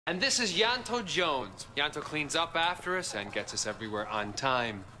And this is Janto Jones. Janto cleans up after us and gets us everywhere on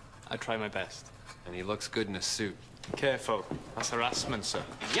time. I try my best. And he looks good in a suit. Careful. That's harassment, sir.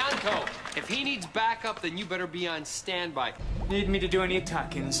 Janto, if he needs backup, then you better be on standby. Need me to do any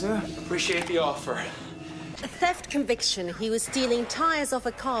attacking, sir? Appreciate the offer. A theft conviction. He was stealing tires off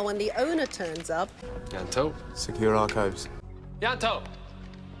a car when the owner turns up. Janto? Secure archives. Janto!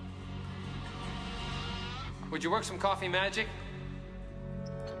 Would you work some coffee magic?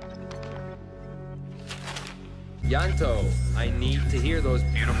 Janto, I need to hear those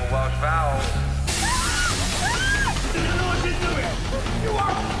beautiful Welsh vowels. You know what you're doing! You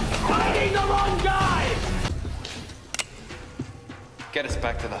are fighting the wrong guy! Get us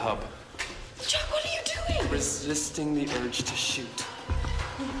back to the hub. Jack, what are you doing? Resisting the urge to shoot.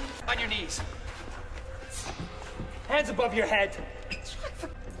 On your knees. Hands above your head.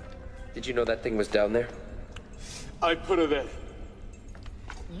 Did you know that thing was down there? I put her there.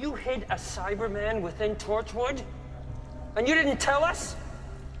 You hid a Cyberman within Torchwood? And you didn't tell us?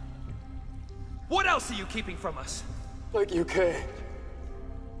 What else are you keeping from us? Like you care.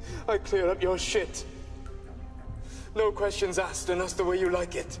 I clear up your shit. No questions asked, and that's the way you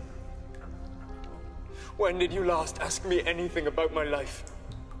like it. When did you last ask me anything about my life?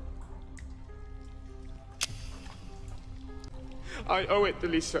 I owe it to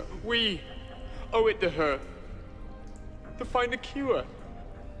Lisa. We owe it to her. To find a cure.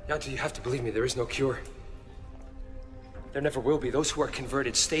 Janto, you have to believe me, there is no cure. There never will be. Those who are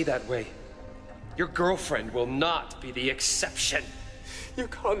converted stay that way. Your girlfriend will not be the exception. You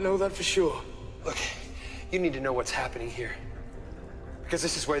can't know that for sure. Look, you need to know what's happening here. Because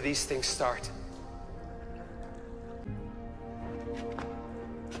this is where these things start.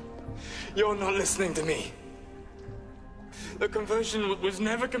 You're not listening to me. The conversion was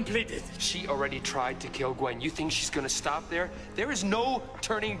never completed. She already tried to kill Gwen. You think she's gonna stop there? There is no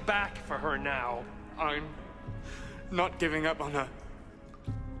turning back for her now. I'm not giving up on her.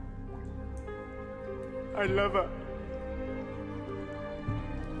 I love her.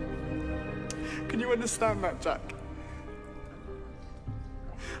 Can you understand that, Jack?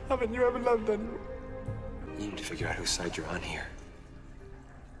 Haven't you ever loved anyone? You need to figure out whose side you're on here.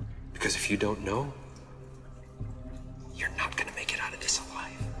 Because if you don't know, you're not gonna make it out of this alive.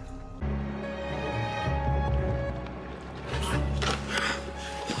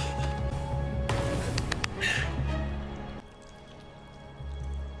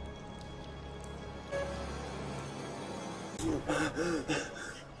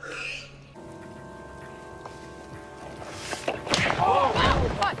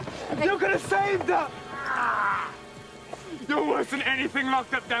 You could have saved her! You're worse than anything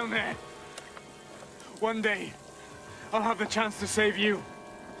locked up down there. One day, I'll have the chance to save you,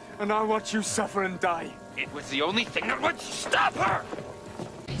 and I'll watch you suffer and die. It was the only thing that would stop her!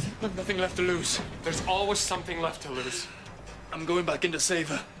 I've nothing left to lose. There's always something left to lose. I'm going back in to save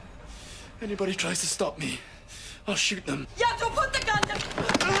her. Anybody tries to stop me, I'll shoot them. Janto, put the gun down!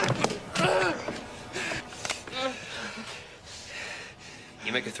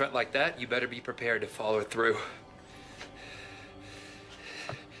 You make a threat like that, you better be prepared to follow it through.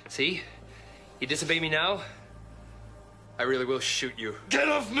 See? You disobey me now, I really will shoot you. Get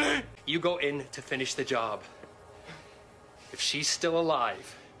off me! You go in to finish the job. If she's still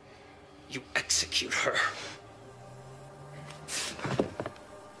alive, you execute her.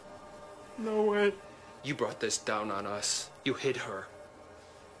 No way. You brought this down on us. You hid her.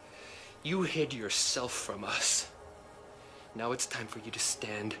 You hid yourself from us. Now it's time for you to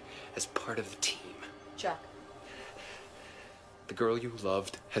stand as part of the team. Jack. The girl you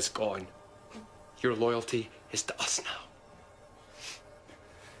loved has gone. Your loyalty is to us now.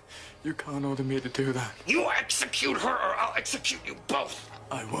 You can't order me to do that. You execute her or I'll execute you both.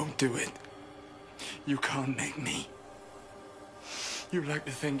 I won't do it. You can't make me. You like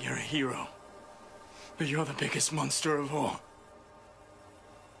to think you're a hero, but you're the biggest monster of all.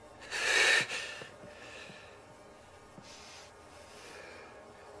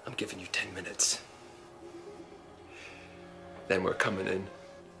 I'm giving you 10 minutes. Then we're coming in.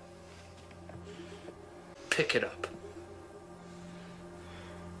 Pick it up.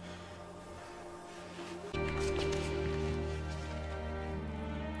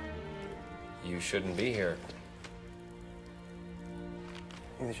 You shouldn't be here.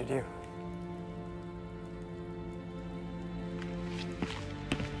 Neither should you.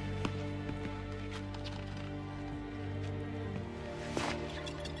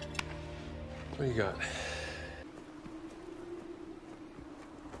 What do you got?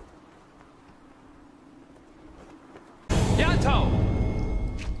 Janto!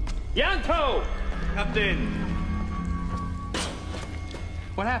 Janto! Captain!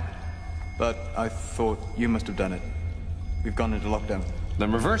 What happened? But I thought you must have done it. We've gone into lockdown.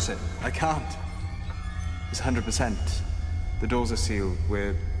 Then reverse it. I can't. It's 100%. The doors are sealed.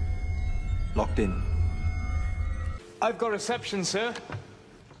 We're locked in. I've got reception, sir.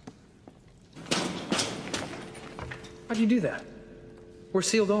 How'd you do that? We're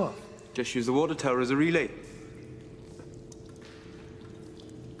sealed off. Just use the water tower as a relay.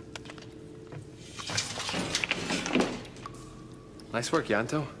 Nice work,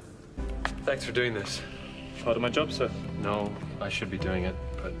 Janto. Thanks for doing this. Part of my job, sir. No, I should be doing it,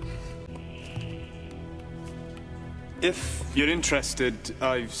 but... If you're interested,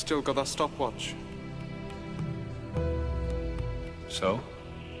 I've still got that stopwatch. So?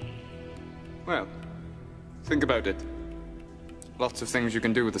 Well, think about it. Lots of things you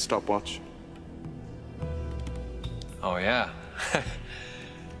can do with a stopwatch. Oh, yeah.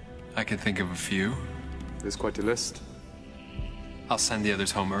 I can think of a few. There's quite a list. I'll send the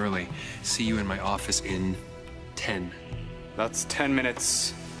others home early. See you in my office in 10. That's 10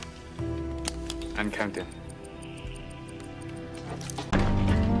 minutes. And counting.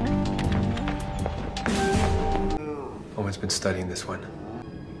 Owen's been studying this one.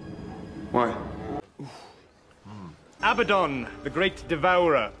 Why? Abaddon, the great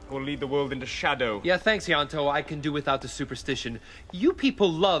devourer, who will lead the world into shadow. Yeah, thanks, Janto. I can do without the superstition. You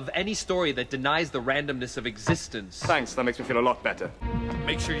people love any story that denies the randomness of existence. Thanks, that makes me feel a lot better.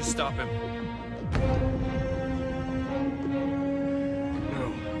 Make sure you stop him.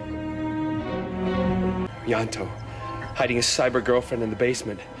 Janto, hiding his cyber girlfriend in the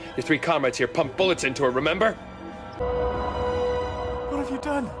basement. Your 3 comrades here pumped bullets into her, remember? What have you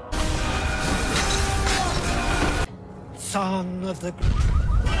done? Son of the...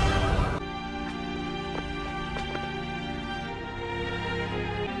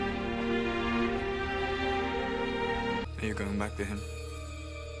 Are you going back to him?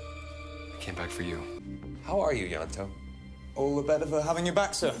 I came back for you. How are you, Janto? All the better for having you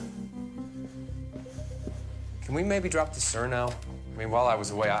back, sir. Can we maybe drop the sir now? I mean, while I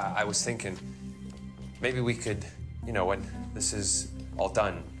was away, I was thinking maybe we could, you know, when this is all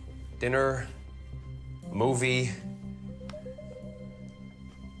done, dinner, movie.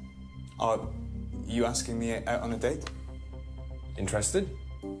 Are you asking me out on a date? Interested?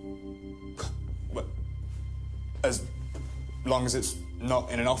 Well, as long as it's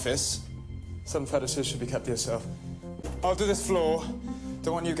not in an office. Some fetishes should be kept to yourself. I'll do this floor.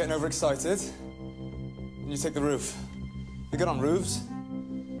 Don't want you getting overexcited. And you take the roof. You good on roofs?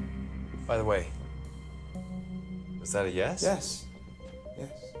 By the way, was that a yes? Yes. Yes.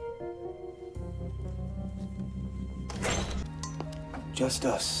 Just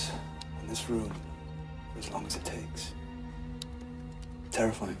us in this room for as long as it takes.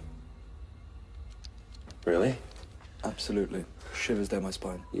 Terrifying. Really? Absolutely. Shivers down my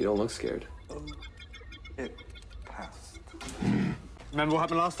spine. You don't look scared. Oh, it passed. Remember what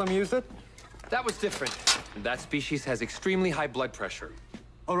happened last time you used it? That was different. That species has extremely high blood pressure.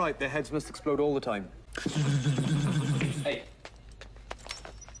 All right, their heads must explode all the time. Hey.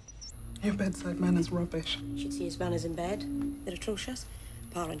 Your bedside manner's rubbish. Should see his manners in bed. They're atrocious.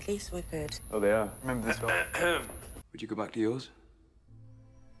 Apparently, so I've heard. Oh, they are. Remember this dog? Would you go back to yours?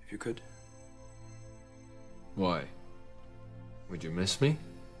 If you could? Why? Would you miss me?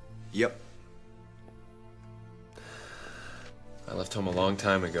 Yep. I left home a long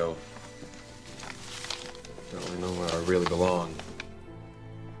time ago. Don't really know where I really belong.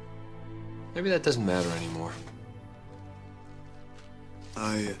 Maybe that doesn't matter anymore.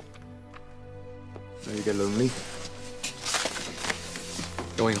 Know you get lonely?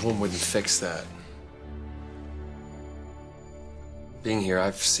 Going home wouldn't fix that. Being here,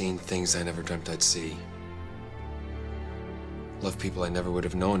 I've seen things I never dreamt I'd see. Love people I never would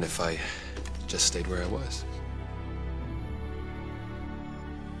have known if I just stayed where I was.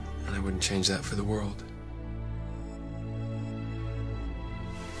 And I wouldn't change that for the world.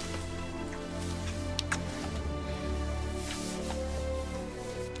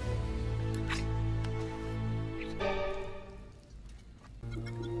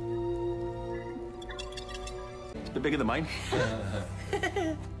 It's a bit bigger than mine.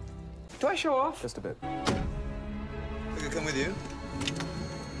 Do I show off? Just a bit. I could come with you.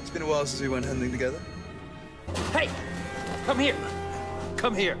 It's been a while since we went hunting together. Hey! Come here!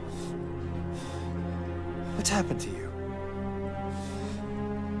 Come here! What's happened to you?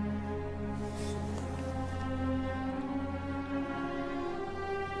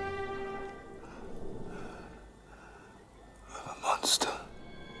 I'm a monster.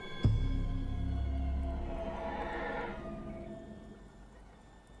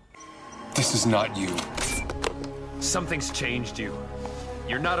 This is not you. Something's changed you.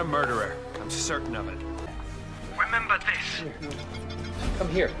 You're not a murderer. I'm certain of it. Remember this. Come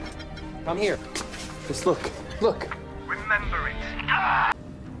here. Come here. Just look. Look. Remember it.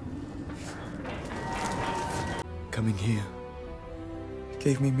 Coming here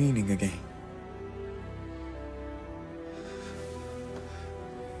gave me meaning again.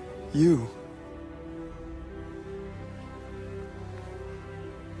 You.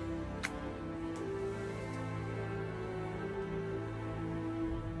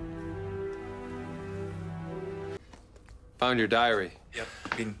 Found your diary. Yep,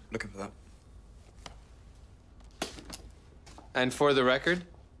 been looking for that. And for the record,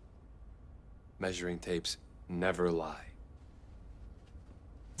 measuring tapes never lie.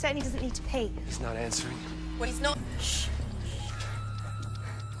 Certainly doesn't need to pay. He's not answering. Well, he's not. Shh.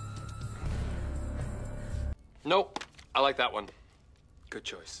 Nope. I like that one. Good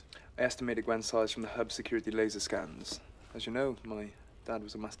choice. I estimated Gwen's size from the hub security laser scans. As you know, my dad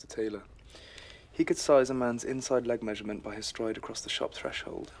was a master tailor. He could size a man's inside leg measurement by his stride across the shop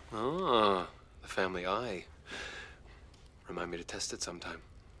threshold. Ah, the family eye. Remind me to test it sometime.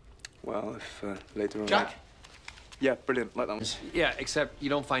 Well, if later on... Jack? Yeah, brilliant, like that one. Yeah, except you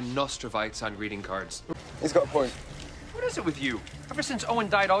don't find Nostrovites on greeting cards. He's got a point. What is it with you? Ever since Owen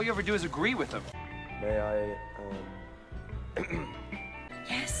died, all you ever do is agree with him. May I,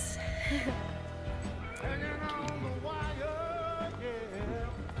 Yes.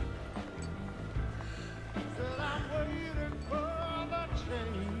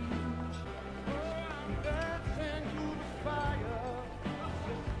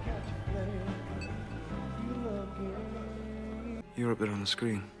 You're up there on the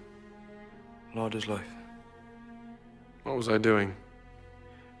screen. Larder's life. What was I doing?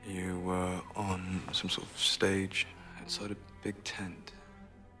 You were on some sort of stage outside a big tent.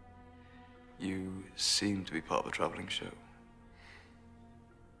 You seem to be part of a traveling show.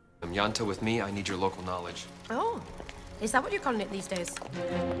 Janto, with me, I need your local knowledge. Oh, is that what you're calling it these days?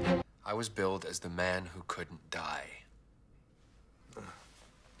 I was billed as the man who couldn't die.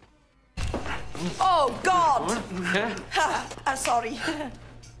 Oh, God! I'm sorry.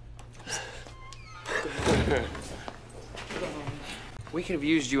 We could have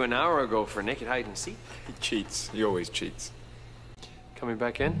used you an hour ago for naked hide and seek. He cheats. He always cheats. Coming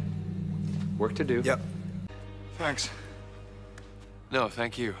back in? Work to do. Yep. Thanks. No,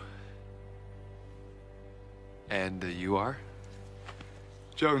 thank you. And you are?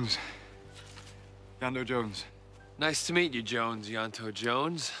 Jones. Janto Jones. Nice to meet you, Jones, Janto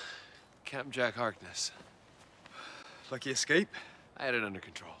Jones. Captain Jack Harkness. Lucky escape? I had it under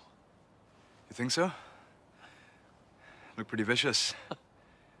control. You think so? Look pretty vicious.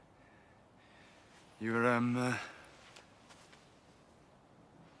 You were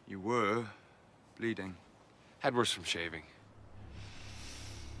bleeding. Had worse from shaving.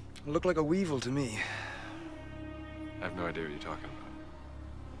 Looked like a weevil to me. I have no idea what you're talking about.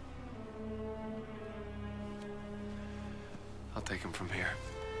 I'll take him from here.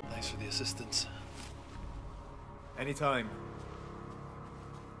 Thanks for the assistance. Anytime.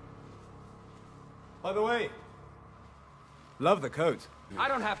 By the way, love the coat. I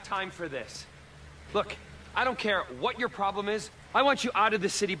don't have time for this. Look, I don't care what your problem is. I want you out of the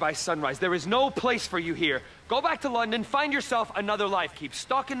city by sunrise. There is no place for you here. Go back to London, find yourself another life. Keep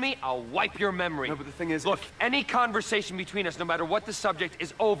stalking me, I'll wipe your memory. No, but the thing is... Look, any conversation between us, no matter what the subject,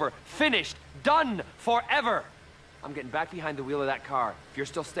 is over. Finished. Done. Forever. I'm getting back behind the wheel of that car. If you're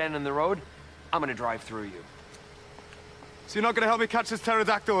still standing in the road, I'm gonna drive through you. So you're not gonna help me catch this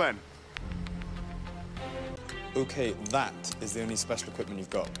pterodactyl then? Okay, that is the only special equipment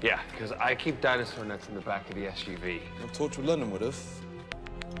you've got. Yeah, because I keep dinosaur nets in the back of the SUV. Well, Torchwood London would have.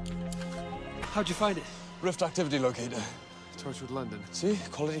 How'd you find it? Rift activity locator. Torchwood London. See?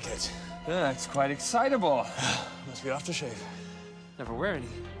 Quality kit. Yeah, it's quite excitable. Must be aftershave. Never wear any.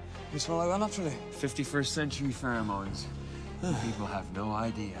 You smell like that naturally. 51st century pheromones. People have no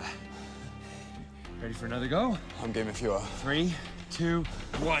idea. Ready for another go? I'm game if you are. 3, 2,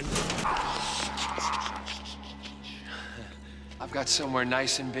 1. I've got somewhere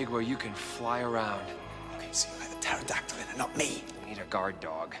nice and big where you can fly around. Okay, so you like the pterodactyl in and not me. We need a guard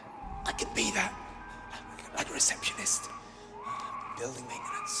dog. I could be that. Like a receptionist. Building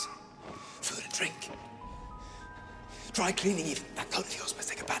maintenance. Food and drink. Dry cleaning even. That coat of yours must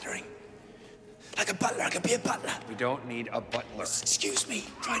take a battering. Like a butler, I could be a butler. We don't need a butler. Excuse me.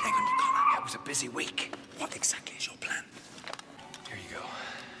 Fried egg on your collar. It was a busy week. What exactly is your plan? Here you go.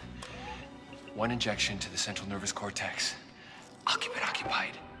 1 injection to the central nervous cortex. I'll keep it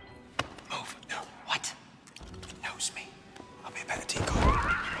occupied. Move. No. What? Knows me. I'll be a better decoy.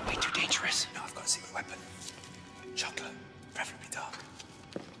 You're way too dangerous. No, I've got a secret weapon. Chocolate. Preferably dark.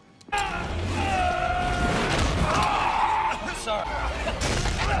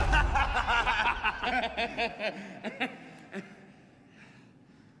 I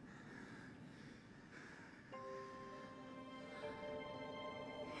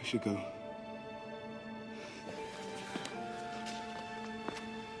should go.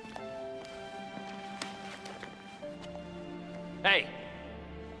 Hey!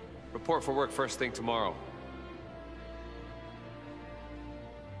 Report for work first thing tomorrow.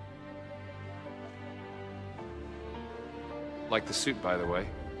 Like the suit, by the way.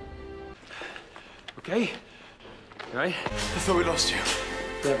 Okay? All right? I thought we lost you.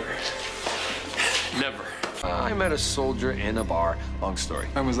 Never. Never. I met a soldier in a bar. Long story.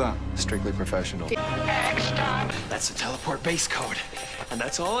 When was that? Strictly professional. That's the teleport base code. And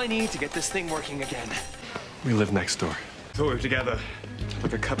that's all I need to get this thing working again. We live next door. Thought we were together.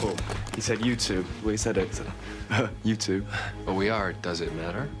 Like a couple. He said you two. Well, he said it. So, you two. But we are. Does it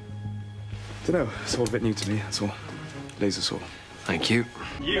matter? Dunno. It's all a bit new to me, that's all. Laser saw. Thank you.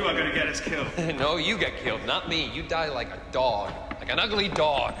 You are gonna get us killed. No, you get killed, not me. You die like a dog. Like an ugly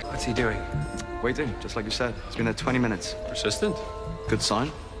dog. What's he doing? Waiting, just like you said. It's been there 20 minutes. Persistent? Good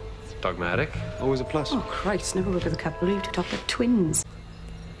sign. Dogmatic? Always a plus. Oh, Christ, never would have the believed to talk like twins.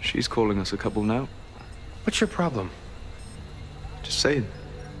 She's calling us a couple now. What's your problem? Just saying.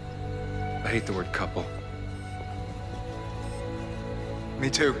 I hate the word couple. Me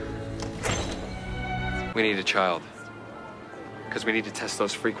too. We need a child. Because we need to test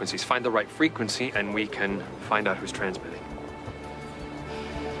those frequencies. Find the right frequency, and we can find out who's transmitting.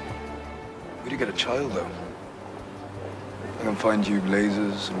 Where do you get a child, though? I can find you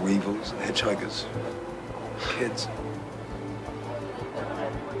lasers and weevils and hitchhikers. Kids.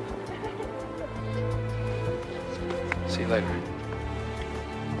 See you later.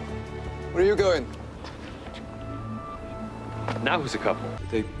 Where are you going? Now who's a couple? Did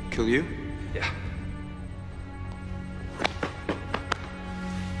they kill you? Yeah.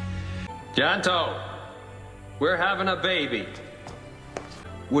 Janto! We're having a baby.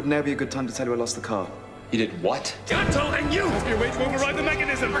 Would now be a good time to tell you I lost the car? You did what? Janto and you! Your way to override the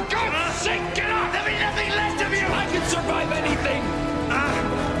mechanism! For God's sake, get off! There'll be nothing left of you! I can survive anything!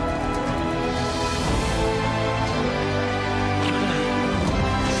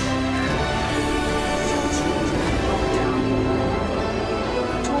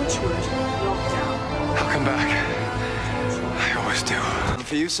 I'll come back. I always do. And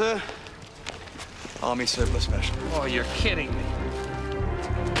for you, sir? Army surplus special. Oh, you're kidding me.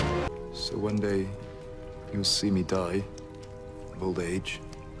 So one day, you'll see me die of old age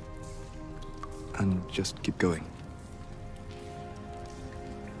and just keep going.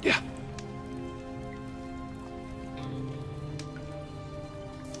 Yeah.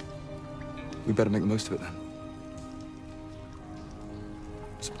 We better make the most of it then.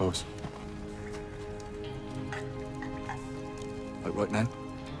 Suppose. Like right now?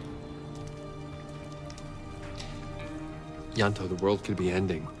 Janto, the world could be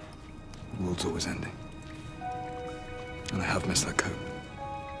ending. The world's always ending. And I have missed that coat.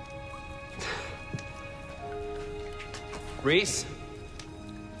 Reese? Do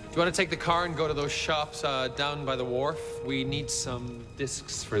you want to take the car and go to those shops down by the wharf? We need some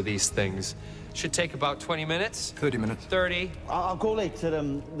discs for these things. Should take about 20 minutes. 30 minutes. 30. I'll go later.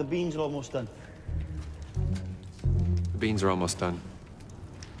 The beans are almost done. The beans are almost done.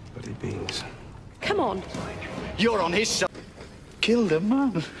 Bloody beans. Come on. You're on his side. Killed a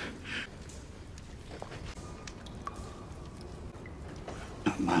man.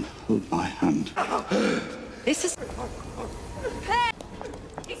 No, man, hold my hand. This is... Clem!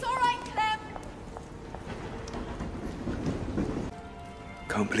 It's all right, Clem!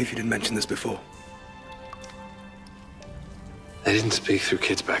 Can't believe you didn't mention this before. They didn't speak through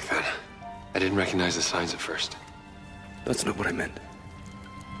kids back then. I didn't recognize the signs at first. That's not what I meant.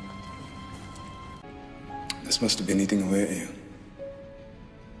 This must have been eating away at you.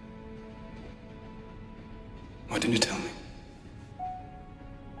 Why didn't you tell me?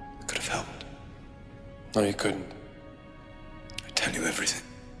 I could have helped. No, you couldn't. I tell you everything.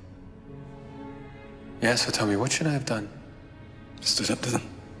 Yeah, so tell me, what should I have done? Stood up to them.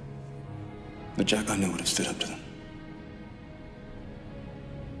 But Jack, I know would have stood up to them.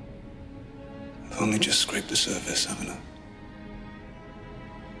 I've only just scraped the surface, haven't I?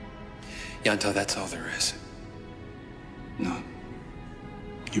 Janto, that's all there is. No.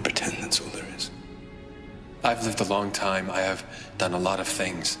 You pretend that's all there is. I've lived a long time. I have done a lot of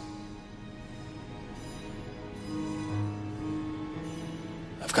things.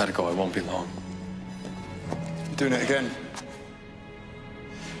 I've got to go. I won't be long. You're doing it again.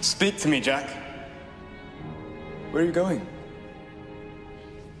 Speak to me, Jack. Where are you going?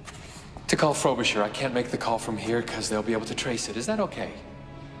 To call Frobisher. I can't make the call from here because they'll be able to trace it. Is that okay?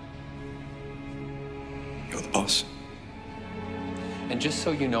 just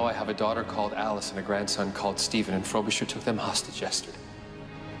so you know, I have a daughter called Alice and a grandson called Stephen, and Frobisher took them hostage yesterday.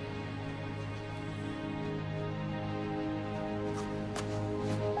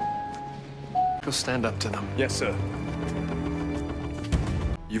 Go stand up to them. Yes, sir.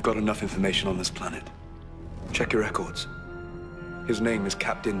 You've got enough information on this planet. Check your records. His name is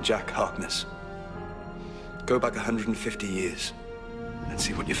Captain Jack Harkness. Go back 150 years and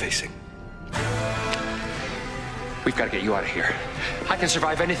see what you're facing. We've got to get you out of here. I can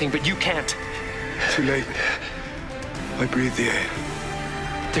survive anything, but you can't. Too late. I breathe the air.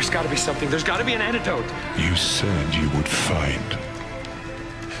 There's got to be something. There's got to be an antidote. You said you would find.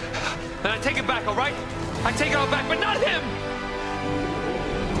 And I take it back, all right? I take it all back, but not him!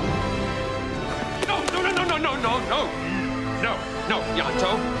 No, no, no, no, no, no, no, no! No, no,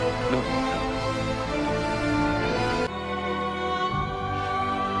 Janto. No.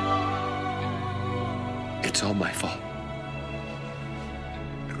 It's all my fault.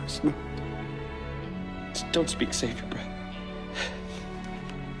 No, it's not. Don't speak, save your breath.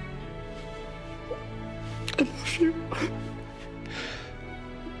 I love you.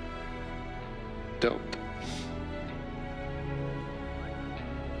 Don't.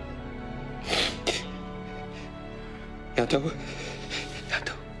 Janto.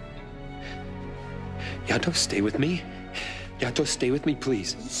 Janto. Janto, stay with me. Janto, stay with me,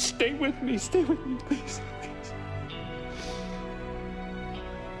 please. Stay with me, please.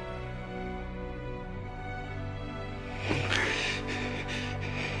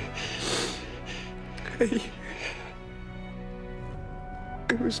 Hey.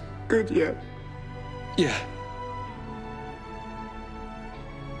 It was good, yeah. Yeah.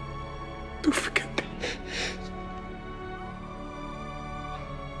 Don't forget me.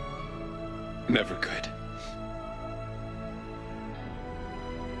 Never could.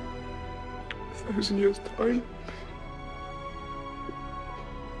 1,000 years' time.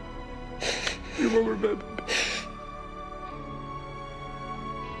 You will remember me.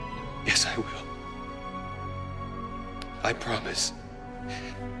 Yes, I will. I promise.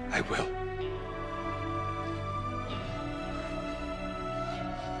 I will.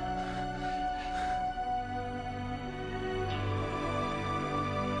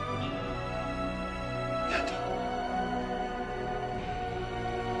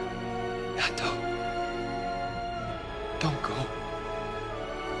 Janto. Don't go.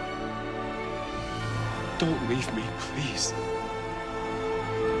 Don't leave me, please.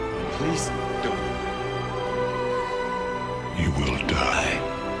 Please don't. You will die,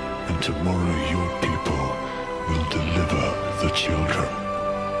 and tomorrow your people will deliver the children.